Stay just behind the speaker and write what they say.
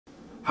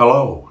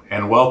Hello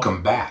and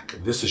welcome back.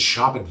 This is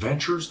Shop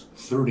Adventures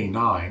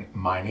 39.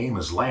 My name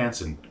is Lance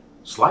and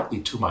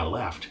slightly to my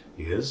left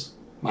is...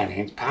 My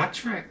name's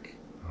Patrick.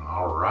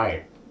 All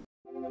right.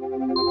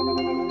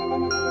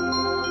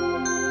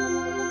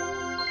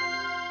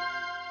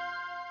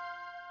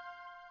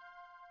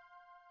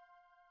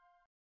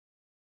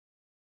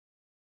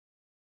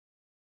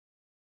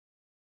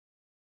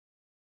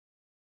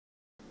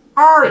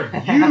 Are you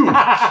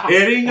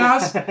kidding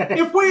us?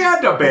 If we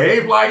had to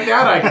behave like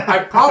that,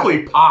 I'd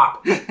probably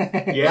pop.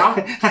 Yeah?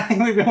 I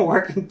think we've been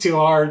working too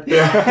hard.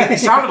 Yeah. It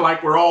sounded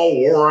like we're all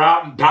wore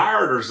out and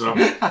tired or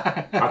something.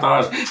 I thought I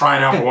was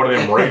trying out for one of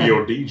them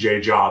radio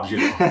DJ jobs, you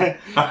know.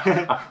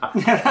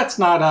 Yeah, that's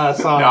not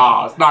us.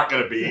 No, it's not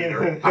going to be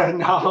either.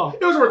 No.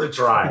 It was worth a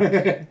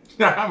try.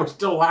 We're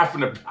still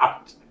laughing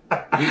about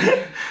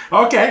it.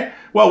 Okay.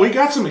 Well, we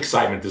got some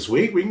excitement this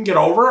week. We can get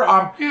over.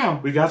 Yeah.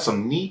 We got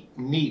some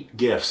neat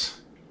gifts.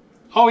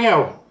 Oh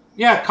yeah.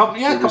 Yeah. A couple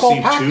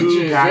received packages.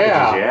 2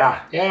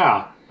 packages.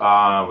 Yeah.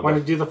 Want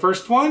to do the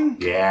first one?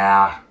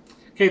 Yeah.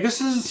 Okay. This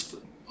is.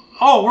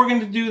 Oh, we're going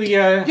to do the.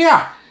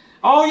 Yeah.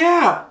 Oh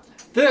yeah.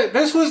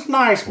 This was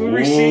nice. We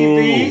received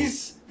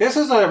these. This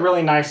is a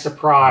really nice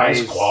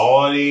surprise. Nice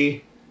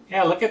quality.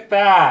 Yeah. Look at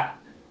that.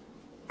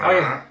 Oh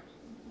yeah.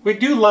 We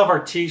do love our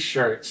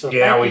T-shirts. So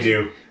yeah, we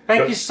do.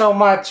 Thank you so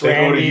much,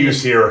 Randy. They go to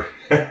use here.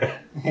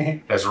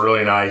 Randy. That's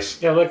really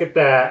nice. Yeah, look at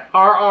that.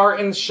 RR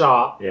in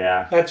shop.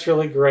 Yeah. That's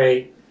really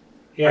great.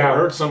 Yeah. I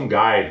heard some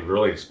guy,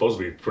 really supposed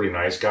to be a pretty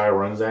nice guy,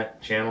 runs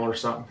that channel or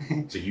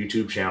something. It's a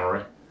YouTube channel,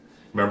 right?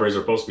 Remember, he's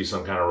supposed to be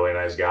some kind of really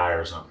nice guy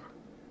or something.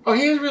 Oh,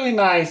 he is really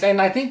nice.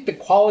 And I think the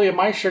quality of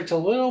my shirt's a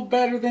little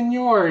better than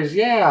yours.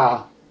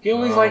 Yeah. He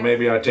always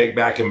maybe I take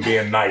back him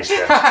being nice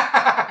then.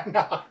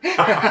 No.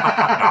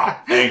 No,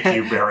 thank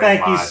you very much.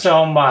 Thank you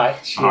so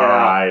much. Yeah. All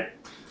right.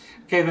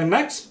 Okay, the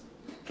next...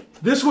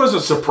 This was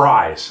a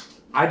surprise.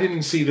 I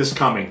didn't see this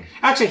coming.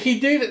 Actually, he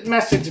did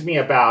message me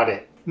about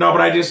it. No, but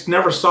I just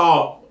never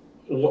saw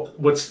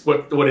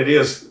what it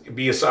is.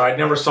 I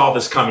never saw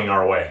this coming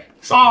our way.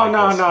 Oh,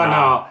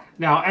 like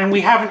no. And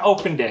we haven't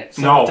opened it.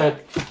 So no.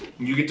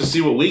 You get to see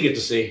what we get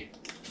to see.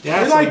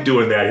 Yeah, we like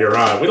doing that here,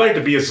 huh? We like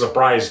to be a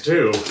surprise,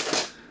 too.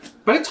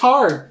 But it's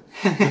hard.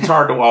 It's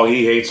hard to... Well,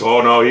 he hates...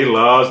 Oh, no, he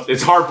loves...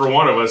 It's hard for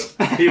one of us.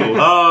 He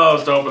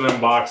loves to open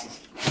them boxes.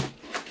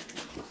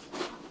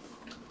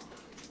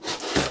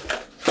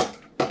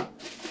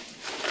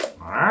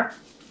 Alright.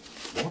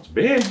 Well, it's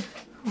big.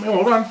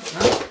 Hold on.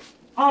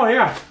 Oh,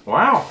 yeah.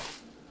 Wow.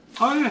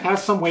 Oh, yeah, it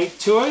has some weight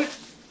to it.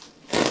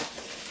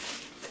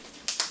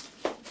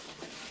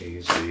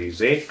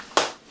 Easy.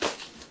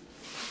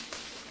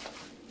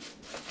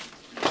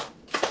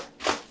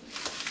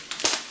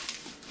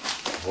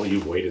 Oh,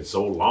 you've waited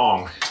so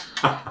long.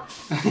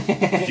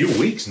 A few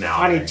weeks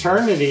now. An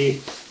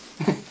eternity.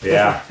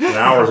 Yeah, an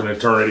hour's an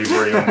eternity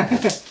for you.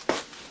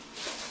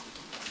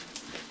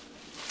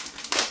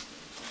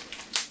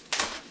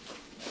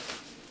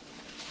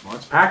 Well,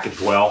 it's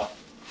packaged well.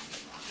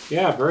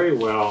 Yeah, very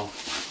well.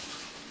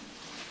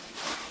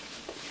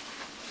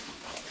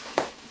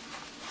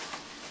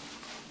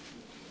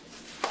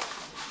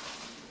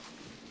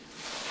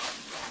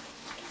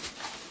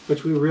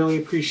 Which we really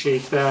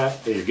appreciate that.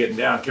 Hey, you're getting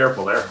down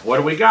careful there. What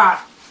do we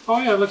got? Oh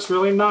yeah, it looks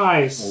really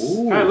nice.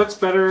 Yeah, it looks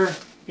better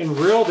in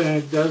real than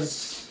it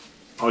does.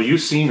 Oh,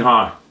 you've seen,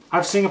 huh?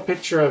 I've seen a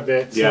picture of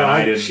it. So yeah,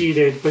 I didn't.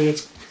 Cheated, but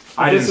it's.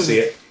 I didn't see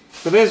it.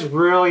 But it is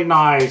really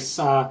nice.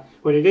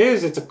 What it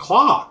is, it's a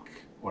clock.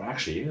 What it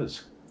actually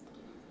is.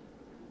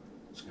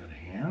 It's got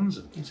hands.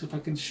 Let's see if I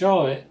can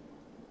show it.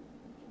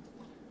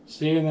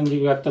 See, and then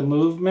you got the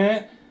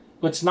movement.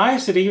 What's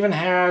nice, it even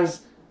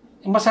has.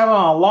 It must have an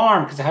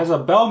alarm because it has a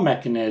bell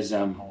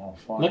mechanism. Oh,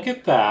 fun. Look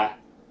at that.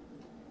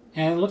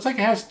 And it looks like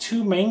it has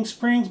 2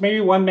 mainsprings. Maybe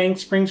one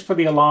mainspring's for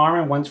the alarm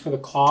and one's for the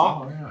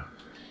clock. Oh, yeah.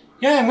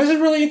 Yeah, and this is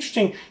really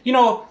interesting. You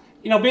know,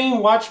 being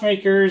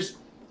watchmakers,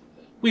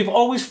 we've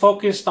always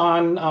focused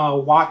on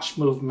watch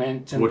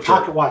movement and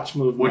pocket watch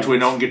movement. Which we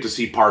don't get to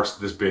see parts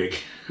this big.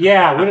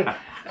 Yeah.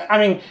 I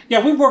mean,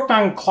 yeah, we've worked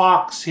on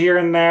clocks here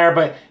and there,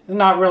 but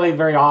not really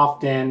very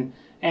often.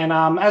 And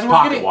as we're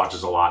pocket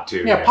watches a lot,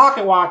 too. Yeah,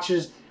 pocket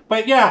watches.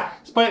 But yeah,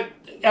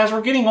 as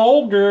we're getting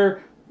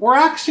older,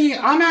 I'm actually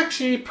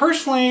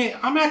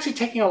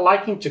taking a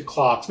liking to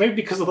clocks, maybe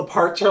because of the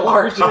parts are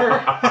larger.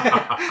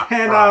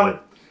 And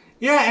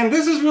yeah, and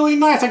this is really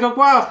nice. I go,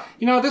 wow,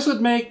 this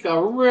would make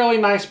a really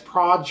nice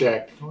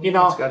project. Oh,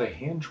 yeah, it's got a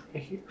hinge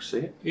right here, see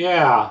it?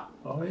 Yeah.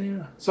 Oh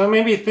yeah. So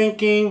maybe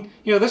thinking,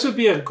 this would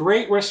be a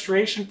great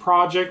restoration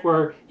project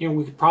where,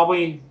 we could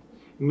probably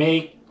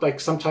make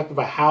like some type of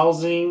a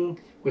housing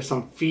with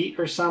some feet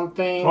or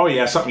something. Oh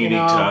yeah, something unique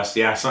to us.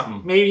 Yeah,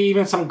 something. Maybe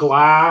even some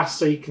glass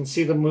so you can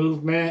see the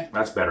movement.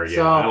 That's better. Yeah,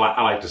 so,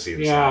 I like to see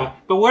this. Yeah,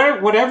 but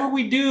whatever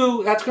we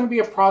do, that's going to be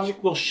a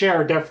project we'll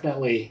share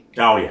definitely.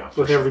 Oh yeah,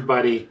 with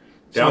everybody.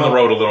 Down the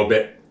road a little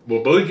bit.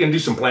 But we can do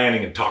some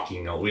planning and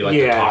talking. We like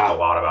to talk a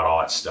lot about all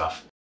that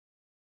stuff.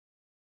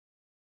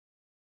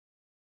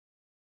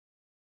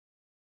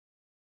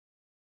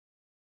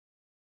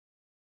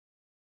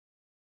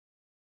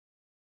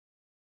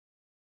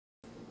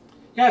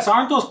 Yeah, so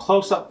aren't those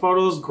close-up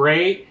photos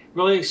great?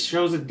 Really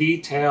shows the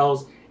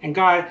details. And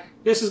God,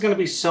 this is going to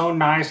be so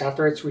nice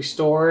after it's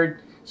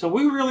restored. So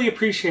we really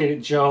appreciate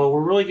it, Joe.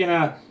 We're really going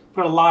to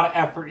put a lot of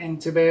effort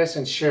into this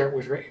and share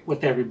it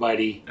with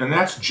everybody. And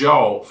that's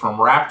Joe from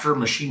Raptor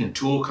Machine and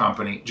Tool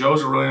Company.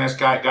 Joe's a really nice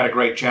guy, got a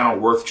great channel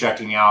worth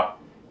checking out.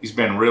 He's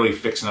been really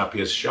fixing up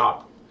his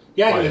shop.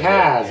 Yeah, he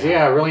has.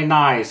 Yeah, really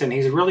nice. And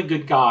he's a really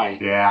good guy.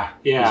 Yeah,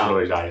 yeah. He's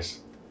really nice.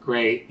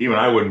 Great. Even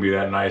I wouldn't be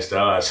that nice to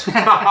us.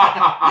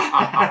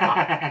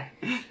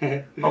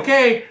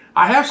 Okay,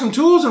 I have some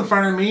tools in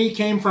front of me.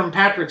 Came from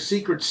Patrick's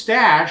secret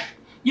stash.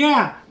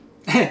 Yeah.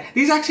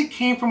 These actually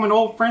came from an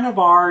old friend of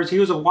ours. He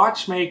was a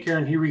watchmaker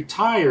and he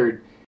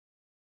retired.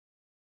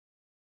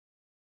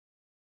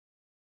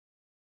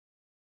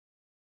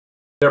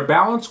 They're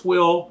balance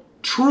wheel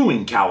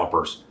truing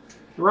calipers.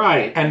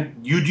 Right. And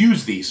you'd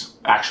use these,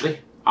 actually.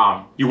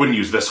 You wouldn't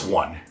use this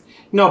one.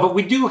 No, but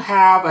we do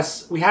have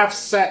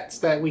sets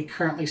that we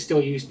currently still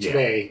use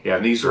today. Yeah,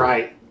 and these are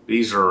right.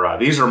 These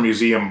are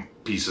museum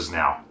pieces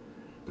now.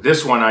 But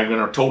this one I'm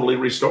going to totally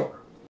restore.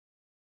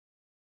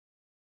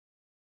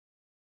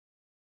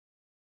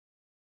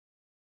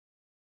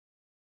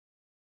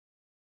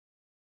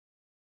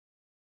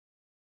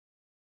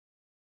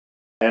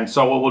 And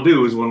so what we'll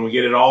do is when we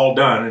get it all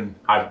done, and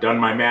I've done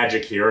my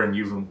magic here, and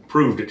you've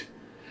improved it,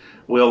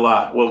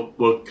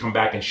 we'll come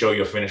back and show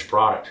you a finished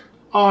product.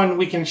 And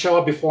we can show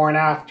it before and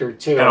after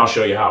too. And I'll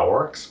show you how it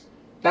works.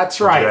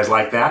 That's right. You guys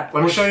like that?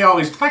 Let me show you all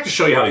these. I'd like to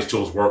show you how these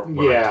tools work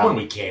when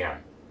we can.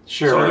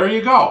 Sure. So there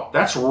you go.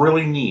 That's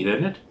really neat,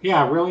 isn't it?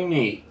 Yeah, really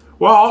neat.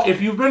 Well,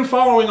 if you've been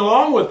following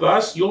along with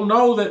us, you'll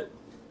know that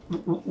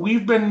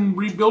we've been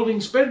rebuilding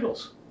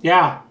spindles.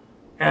 Yeah.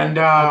 And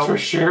that's for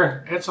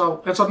sure. It's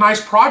a nice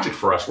project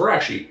for us.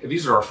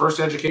 These are our first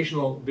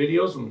educational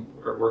videos, and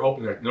we're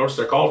hoping that notice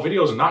they're called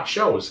videos and not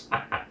shows.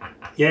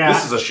 Yeah.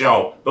 This is a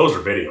show. Those are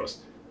videos.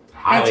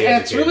 And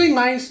it's really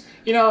nice.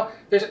 You know,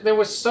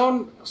 there's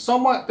so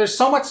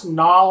much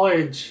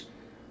knowledge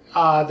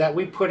that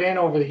we put in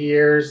over the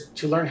years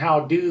to learn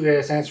how to do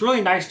this, and it's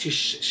really nice to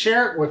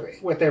share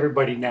it with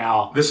everybody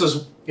now. This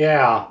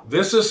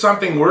is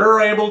something we're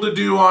able to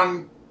do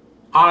on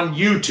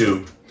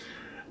YouTube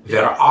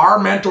that our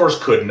mentors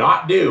could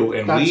not do,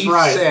 and we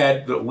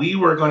said that we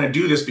were going to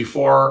do this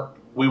before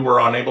we were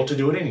unable to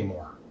do it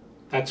anymore.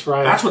 That's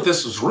right. That's what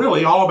this is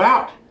really all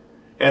about.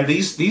 And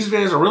these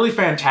videos are really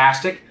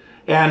fantastic.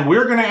 And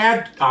we're going to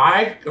add,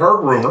 I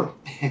heard rumor,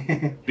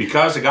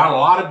 because I got a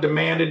lot of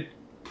demanded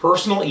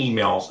personal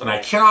emails, and I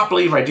cannot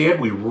believe I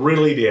did. We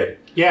really did.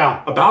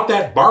 Yeah. About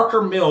that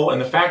Barker mill and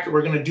the fact that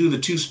we're going to do the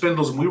 2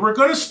 spindles. And we were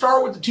going to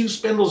start with the 2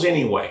 spindles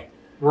anyway.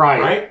 Right.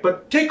 Right?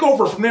 But take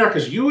over from there,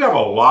 because you have a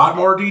lot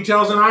more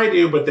details than I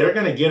do, but they're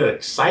going to get an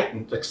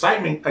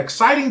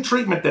exciting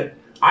treatment that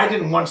I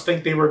didn't once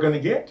think they were going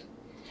to get.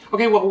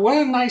 Okay, well, one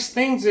of the nice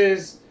things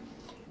is,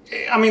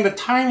 I mean, the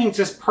timing's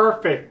just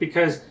perfect,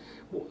 because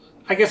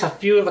I guess a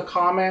few of the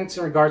comments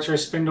in regards to our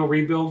spindle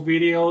rebuild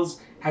videos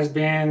has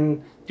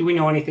been, do we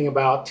know anything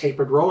about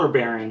tapered roller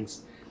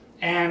bearings?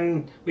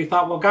 And we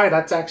thought, well, guy,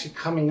 that's actually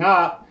coming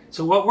up.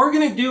 So what we're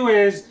going to do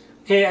is,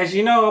 okay, as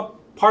you know,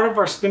 part of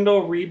our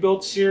spindle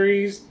rebuild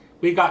series,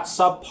 we got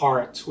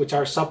subparts, which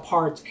are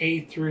subparts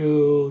A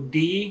through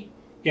D.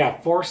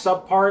 Yeah, 4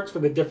 subparts for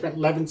the different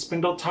Levin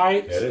spindle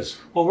types. It is.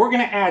 Well, we're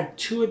going to add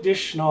 2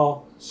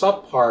 additional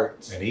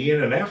subparts. An E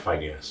and an F, I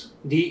guess.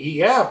 D,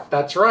 E, F,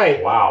 that's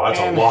right. Wow, that's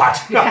a lot.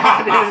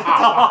 Yeah, it is. It's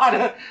a lot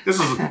of...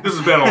 This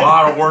has been a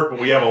lot of work, but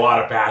we have a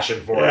lot of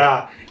passion for it.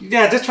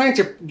 Yeah, just trying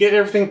to get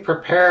everything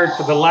prepared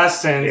for the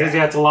lessons.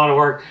 Yeah, it's a lot of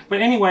work.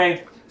 But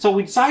anyway, so what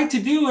we decided to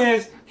do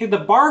is, okay, the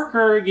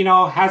Barker, you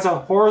know, has a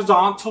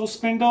horizontal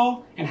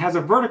spindle and has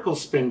a vertical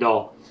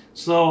spindle.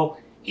 So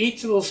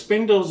each of those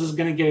spindles is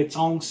going to get its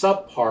own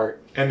subpart.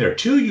 And they're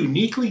 2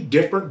 uniquely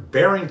different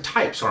bearing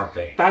types, aren't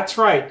they? That's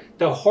right.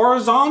 The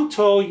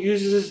horizontal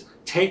uses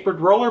tapered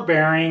roller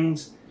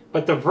bearings,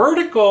 but the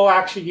vertical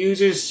actually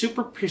uses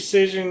super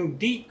precision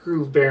deep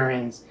groove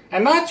bearings.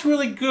 And that's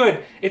really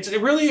good. It's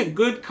really a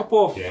good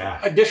couple of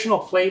additional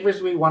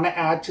flavors we want to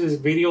add to this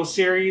video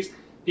series,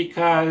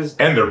 because...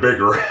 And they're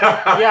bigger.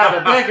 Yeah,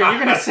 they're bigger.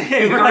 You're going to see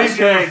it really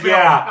big.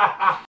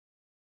 Yeah.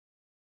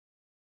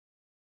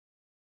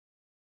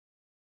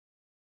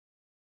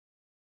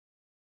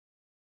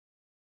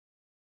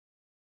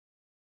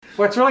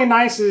 What's really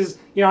nice is,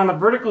 you know, on the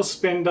vertical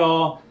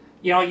spindle,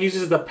 you know, it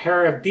uses the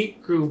pair of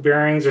deep groove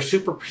bearings, or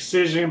super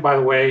precision, by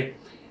the way,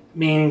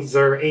 means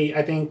they're 8.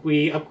 I think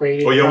we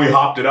upgraded. Oh yeah, we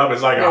hopped it up.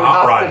 It's like a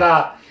hot rod. It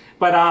up.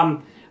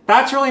 But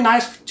that's really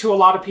nice to a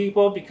lot of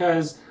people,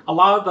 because a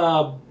lot of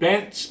the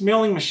bench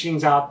milling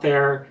machines out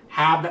there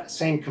have that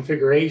same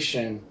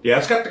configuration. Yeah,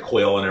 it's got the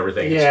quill and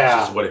everything. Yeah.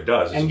 It's just what it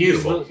does. And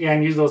use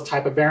those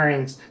type of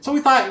bearings. So we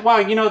thought, wow,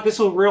 you know, this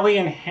will really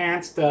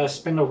enhance the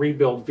spindle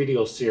rebuild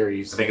video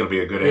series. I think it'll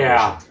be a good addition.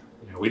 Yeah.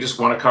 We just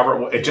want to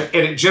cover it.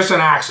 It's just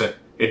an accident.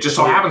 It just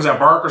so happens that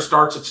Barker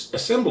starts its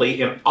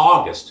assembly in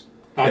August.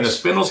 And the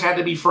spindles had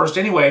to be first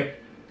anyway.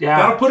 Yeah.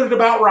 That'll put it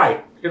about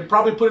right. it'll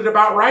probably put it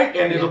about right,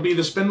 and it'll be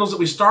the spindles that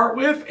we start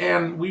with,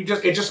 and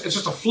it's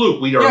just a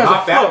fluke. We are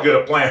not that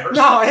good at planners.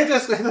 No,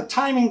 the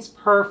timing's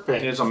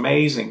perfect. It's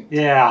amazing.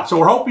 Yeah. So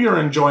we hope you're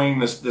enjoying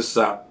this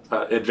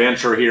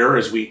adventure here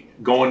as we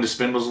go into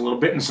spindles a little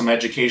bit and some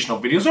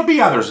educational videos. There'll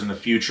be others in the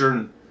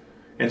future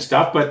and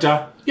stuff, but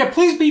yeah,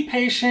 please be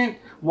patient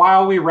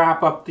while we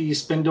wrap up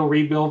these spindle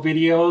rebuild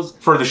videos.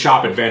 For the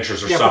shop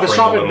adventures are for suffering the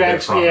shop a little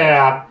bit from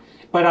it.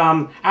 But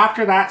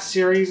after that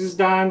series is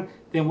done,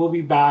 then we'll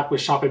be back with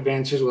shop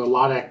adventures with a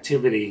lot of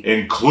activity.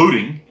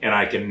 Including, and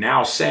I can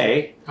now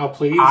say, oh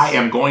please, I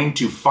am going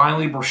to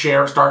finally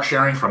start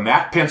sharing from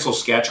that pencil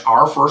sketch,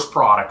 our first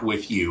product,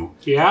 with you.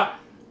 Yeah.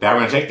 Now I'm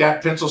going to take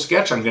that pencil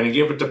sketch, I'm going to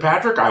give it to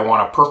Patrick. I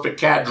want a perfect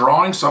CAD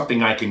drawing,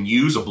 something I can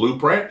use, a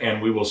blueprint,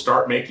 and we will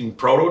start making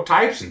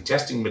prototypes and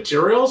testing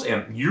materials,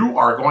 and you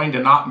are going to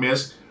not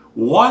miss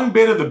one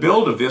bit of the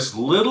build of this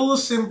little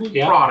assembled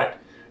product.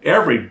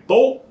 Every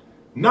bolt,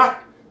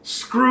 nut,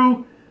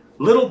 screw,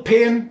 little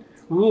pin.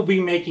 We will be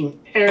making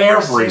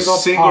every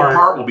single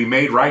part will be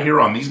made right here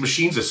on these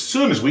machines as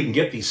soon as we can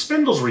get these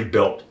spindles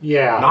rebuilt.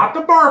 Yeah. Not the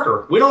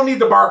Barker. We don't need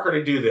the Barker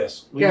to do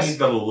this. We need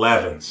the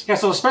Levins. Yeah,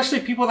 so especially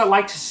people that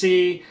like to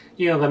see,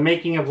 the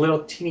making of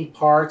little teeny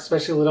parts,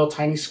 especially little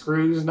tiny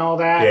screws and all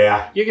that.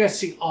 Yeah. You're going to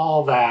see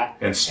all that.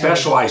 And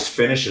specialized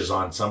finishes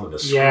on some of the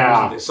screws.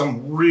 Yeah.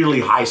 Some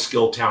really high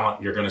skill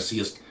talent you're going to see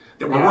us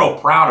that we're real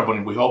proud of,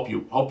 and we hope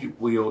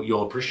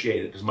you'll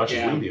appreciate it as much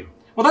as we do.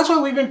 Well, that's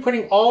why we've been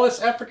putting all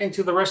this effort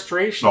into the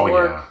restoration.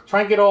 We're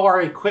trying to get all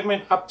our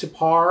equipment up to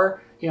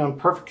par, in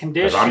perfect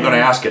condition. I'm going to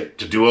ask it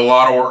to do a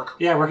lot of work.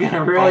 Yeah, we're going to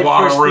really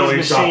push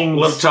these machines. A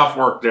little tough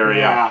work there,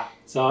 yeah.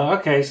 So,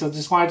 okay, so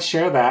just wanted to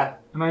share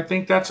that. And I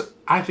think that's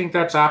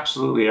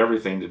absolutely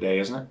everything today,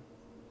 isn't it?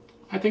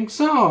 I think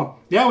so.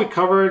 Yeah, we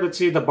covered, let's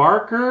see, the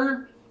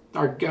Barker,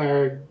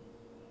 the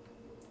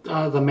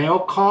mail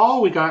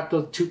call. We got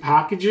the 2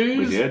 packages.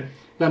 We did.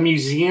 The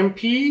museum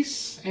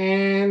piece,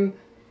 and...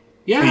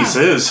 yeah.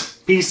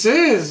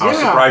 Pieces, I was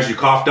surprised you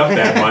coughed up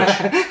that much.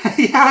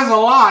 Yeah, it was a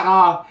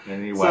lot.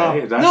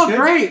 Anyway, that's good.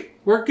 Great.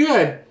 We're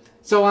good.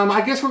 So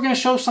I guess we're going to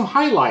show some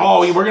highlights. Oh,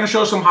 we're going to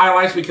show some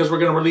highlights because we're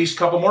going to release a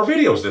couple more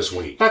videos this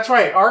week. That's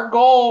right. Our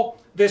goal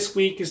this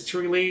week is to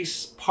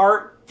release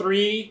Part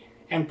 3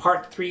 and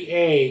Part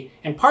 3A.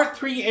 And Part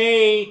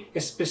 3A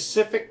is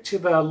specific to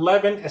the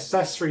Levin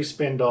accessory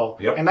spindle.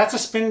 Yep. And that's a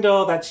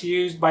spindle that's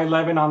used by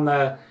Levin on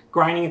the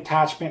grinding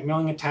attachment,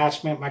 milling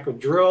attachment, micro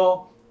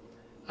drill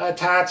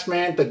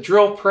attachment, the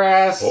drill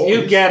press. Oh,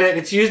 you get it.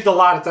 It's used a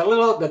lot. It's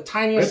the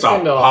tiniest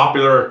spindle.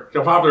 It's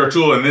a popular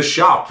tool in this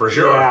shop for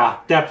sure. Yeah,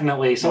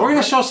 definitely. So we're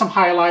going to show some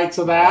highlights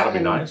of that. That'll be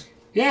nice.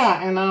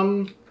 Yeah,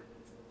 and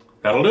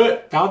that'll do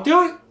it. That'll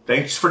do it.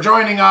 Thanks for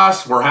joining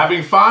us. We're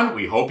having fun.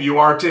 We hope you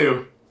are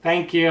too.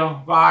 Thank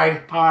you.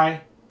 Bye.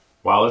 Bye.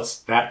 Well, it's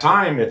that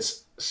time.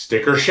 It's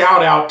sticker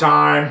shout out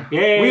time.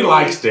 Yay. We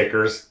like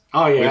stickers.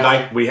 Oh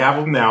yeah, we have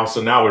them now,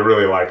 so now we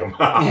really like them.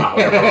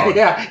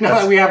 Yeah, now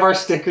that we have our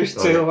stickers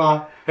too.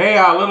 Hey,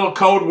 a little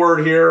code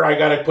word here. I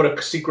got to put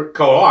a secret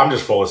code. Oh, I'm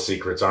just full of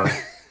secrets, aren't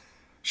I?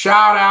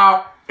 Shout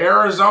out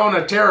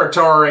Arizona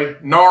territory,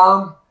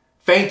 Norm.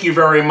 Thank you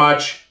very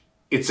much.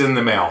 It's in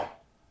the mail.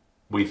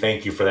 We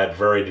thank you for that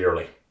very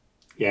dearly.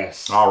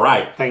 Yes. All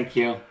right. Thank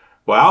you.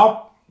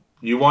 Well,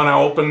 you want to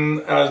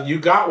open? You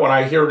got one.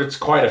 I hear it's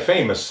quite a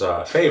famous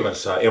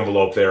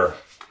envelope there.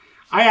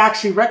 I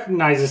actually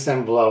recognize this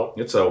envelope.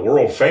 It's a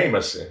world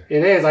famous. It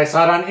is. I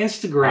saw it on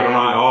Instagram. I don't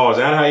know. Oh, is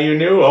that how you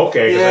knew?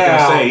 Okay, because I was going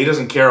to say, he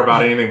doesn't care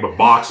about anything but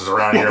boxes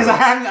around here. Because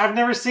I've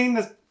never seen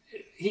this.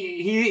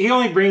 He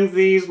only brings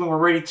these when we're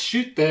ready to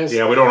shoot this.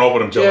 Yeah, we don't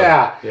open them till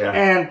yeah.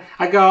 And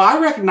I go, I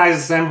recognize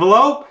this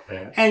envelope.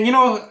 Yeah. And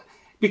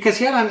because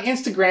he had on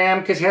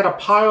Instagram, because he had a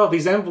pile of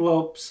these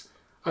envelopes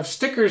of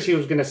stickers he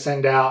was going to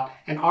send out,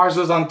 and ours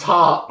was on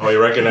top. Oh,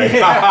 you recognize?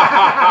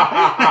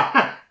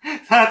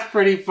 That's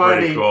pretty funny.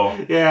 Pretty cool.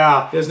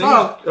 Yeah. His name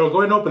go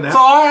ahead and open that. So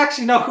I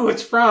actually know who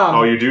it's from.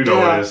 Oh, you do know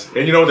what it is.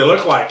 And you know what they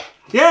look like.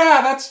 Yeah,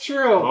 that's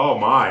true. Oh,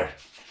 my.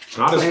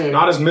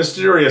 Not as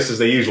mysterious as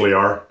they usually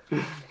are.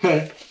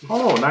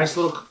 Oh, nice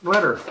little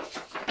letter.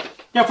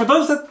 Yeah, for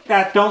those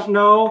that don't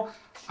know,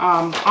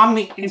 I'm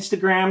the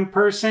Instagram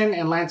person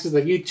and Lance is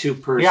the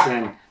YouTube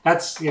person. Yeah.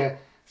 That's, So, and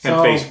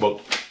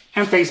Facebook.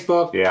 And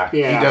Facebook. Yeah,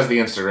 he does the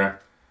Instagram.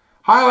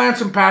 Hi,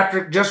 Lance and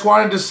Patrick. Just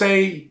wanted to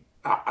say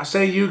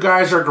you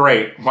guys are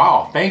great.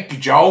 Wow, thank you,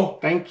 Joe.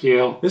 Thank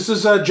you. This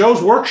is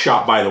Joe's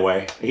workshop, by the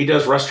way. He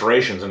does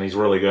restorations, and he's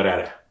really good at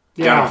it.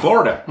 Down in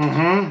Florida.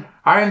 Mm-hmm.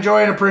 I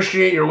enjoy and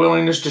appreciate your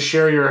willingness to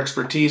share your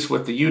expertise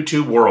with the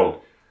YouTube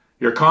world.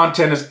 Your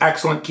content is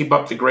excellent. Keep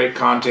up the great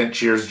content.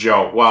 Cheers,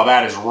 Joe. Wow,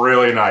 that is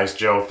really nice,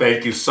 Joe.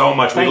 Thank you so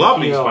much. We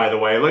love these, by the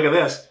way. Look at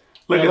this.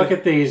 Look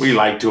at these. We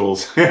like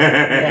tools.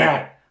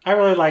 Yeah, I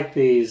really like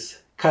these.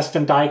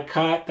 Custom die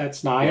cut.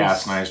 That's nice. Yeah,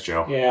 it's nice,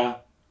 Joe. Yeah.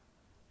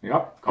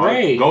 Yep.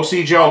 Great. Go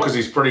see Joe because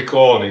he's pretty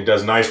cool and he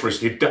does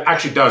he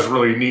actually does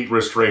really neat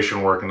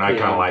restoration work, and I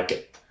kind of like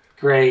it.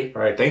 Great.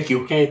 All right, thank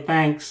you. Okay,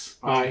 thanks.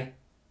 Bye.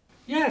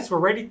 Yes, we're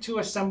ready to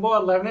assemble a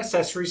Levin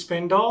accessory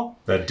spindle.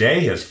 The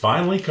day has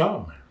finally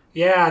come.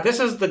 Yeah, this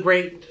is the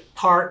great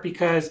part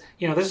because,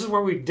 you know, this is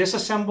where we've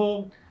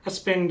disassembled a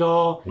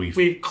spindle.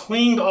 We've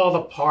cleaned all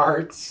the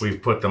parts.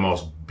 We've put the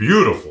most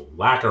beautiful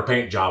lacquer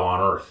paint job on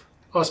earth.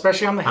 Well,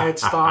 especially on the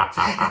headstock.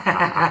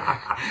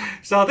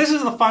 So this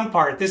is the fun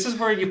part. This is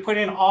where you put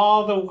in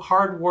all the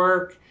hard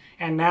work,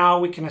 and now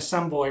we can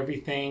assemble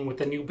everything with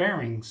the new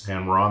bearings.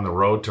 And we're on the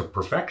road to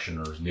perfection,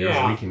 or as near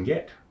as we can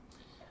get.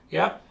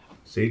 Yep.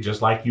 See,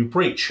 just like you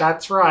preach.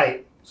 That's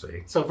right.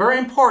 See. So very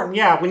important.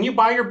 Yeah, when you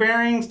buy your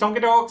bearings, don't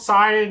get all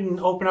excited and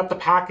open up the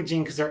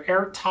packaging because they're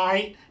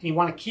airtight, and you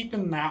want to keep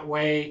them that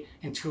way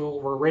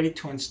until we're ready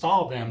to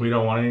install them. We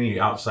don't want any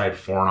outside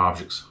foreign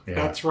objects. Yeah.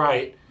 That's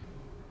right.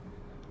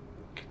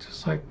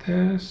 Just like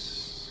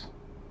this.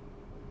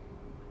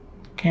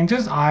 Okay, and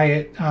just eye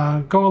it.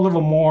 Go a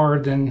little more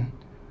than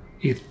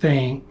you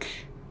think.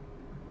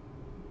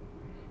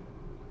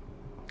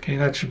 Okay,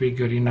 that should be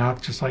good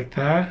enough, just like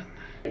that.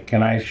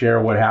 Can I share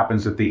what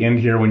happens at the end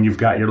here when you've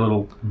got your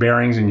little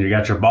bearings and you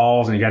got your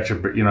balls and you got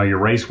your, you know, your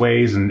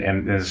raceways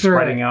and it's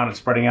spreading out, it's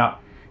spreading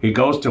out. It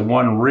goes to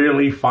one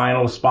really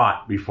final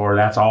spot before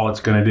that's all it's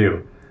going to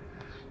do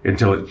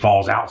until it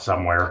falls out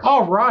somewhere.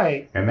 All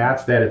right. And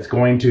that's that it's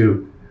going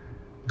to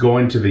go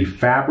into the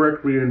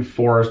fabric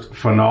reinforced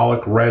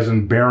phenolic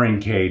resin bearing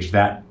cage,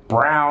 that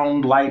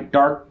brown, light,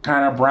 dark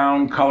kind of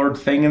brown colored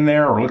thing in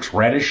there, or looks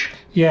reddish.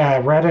 Yeah,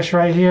 reddish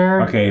right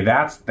here. Okay,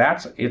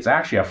 it's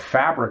actually a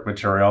fabric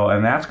material,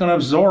 and that's going to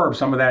absorb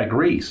some of that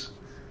grease.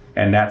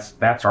 And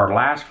that's our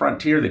last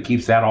frontier that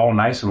keeps that all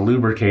nice and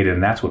lubricated,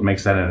 and that's what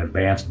makes that an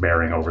advanced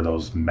bearing over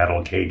those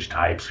metal cage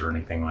types or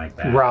anything like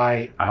that.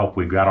 Right. I hope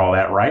we've got all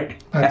that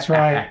right. That's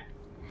right.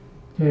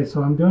 Okay, so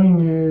what I'm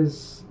doing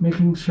is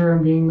making sure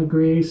I'm getting the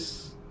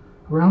grease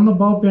around the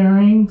ball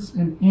bearings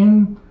and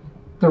in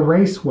the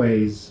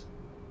raceways.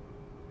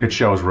 It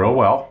shows real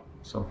well.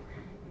 So.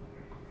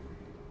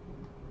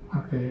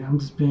 Okay, I'm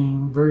just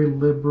being very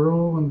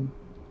liberal, and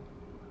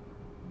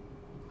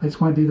I just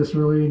want to do this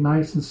really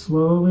nice and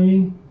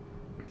slowly.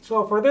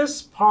 So for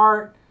this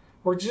part,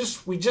 we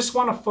just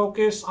want to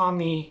focus on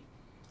the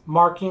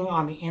marking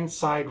on the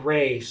inside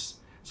race.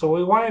 So what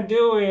we want to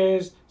do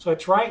is, so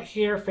it's right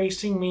here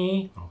facing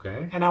me.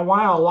 Okay. And I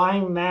want to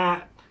align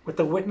that with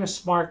the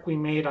witness mark we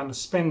made on the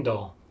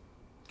spindle.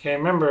 Okay,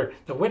 remember,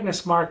 the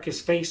witness mark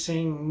is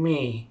facing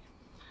me.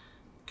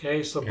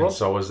 Okay, so and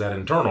so is that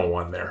internal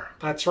one there.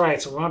 That's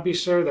right. So we want to be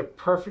sure they're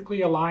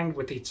perfectly aligned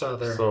with each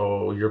other.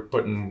 So you're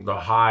putting the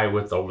high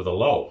width over the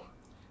low.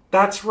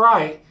 That's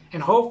right.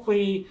 And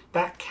hopefully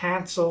that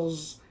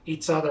cancels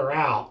each other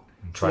out.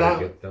 And try to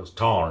get those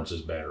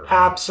tolerances better.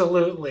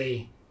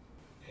 Absolutely.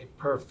 Okay,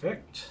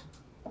 perfect.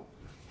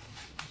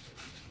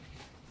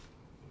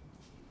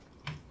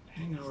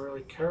 Hang on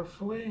really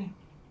carefully.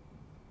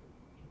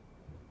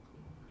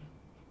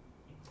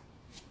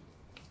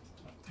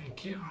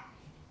 Thank you.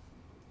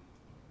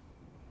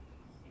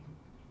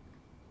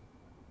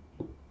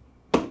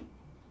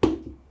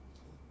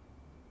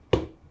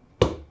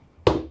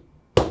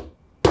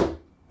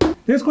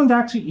 This one's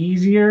actually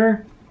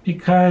easier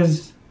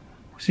because,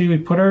 see, we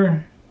put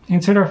our,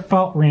 insert our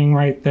felt ring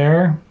right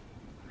there.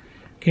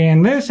 Okay,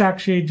 and this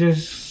actually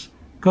just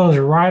goes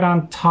right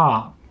on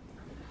top.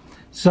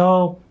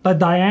 So the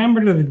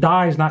diameter of the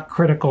die is not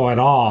critical at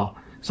all.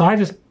 So I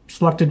just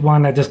selected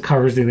one that just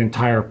covers the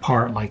entire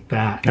part like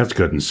that. That's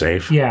good and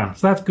safe. Yeah,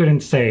 so that's good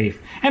and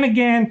safe. And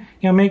again,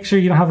 you know, make sure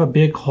you don't have a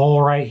big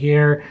hole right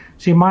here.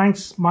 See, my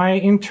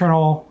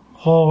internal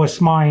hole is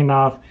small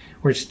enough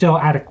where it still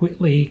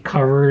adequately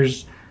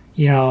covers,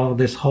 you know,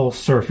 this whole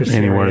surface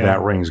anywhere area. That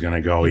ring's going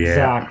to go, yeah.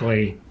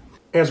 Exactly.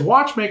 As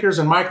watchmakers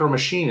and micro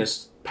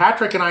machinists,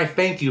 Patrick and I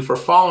thank you for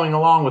following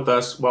along with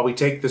us while we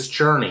take this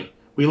journey.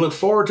 We look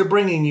forward to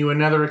bringing you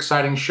another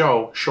exciting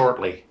show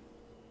shortly.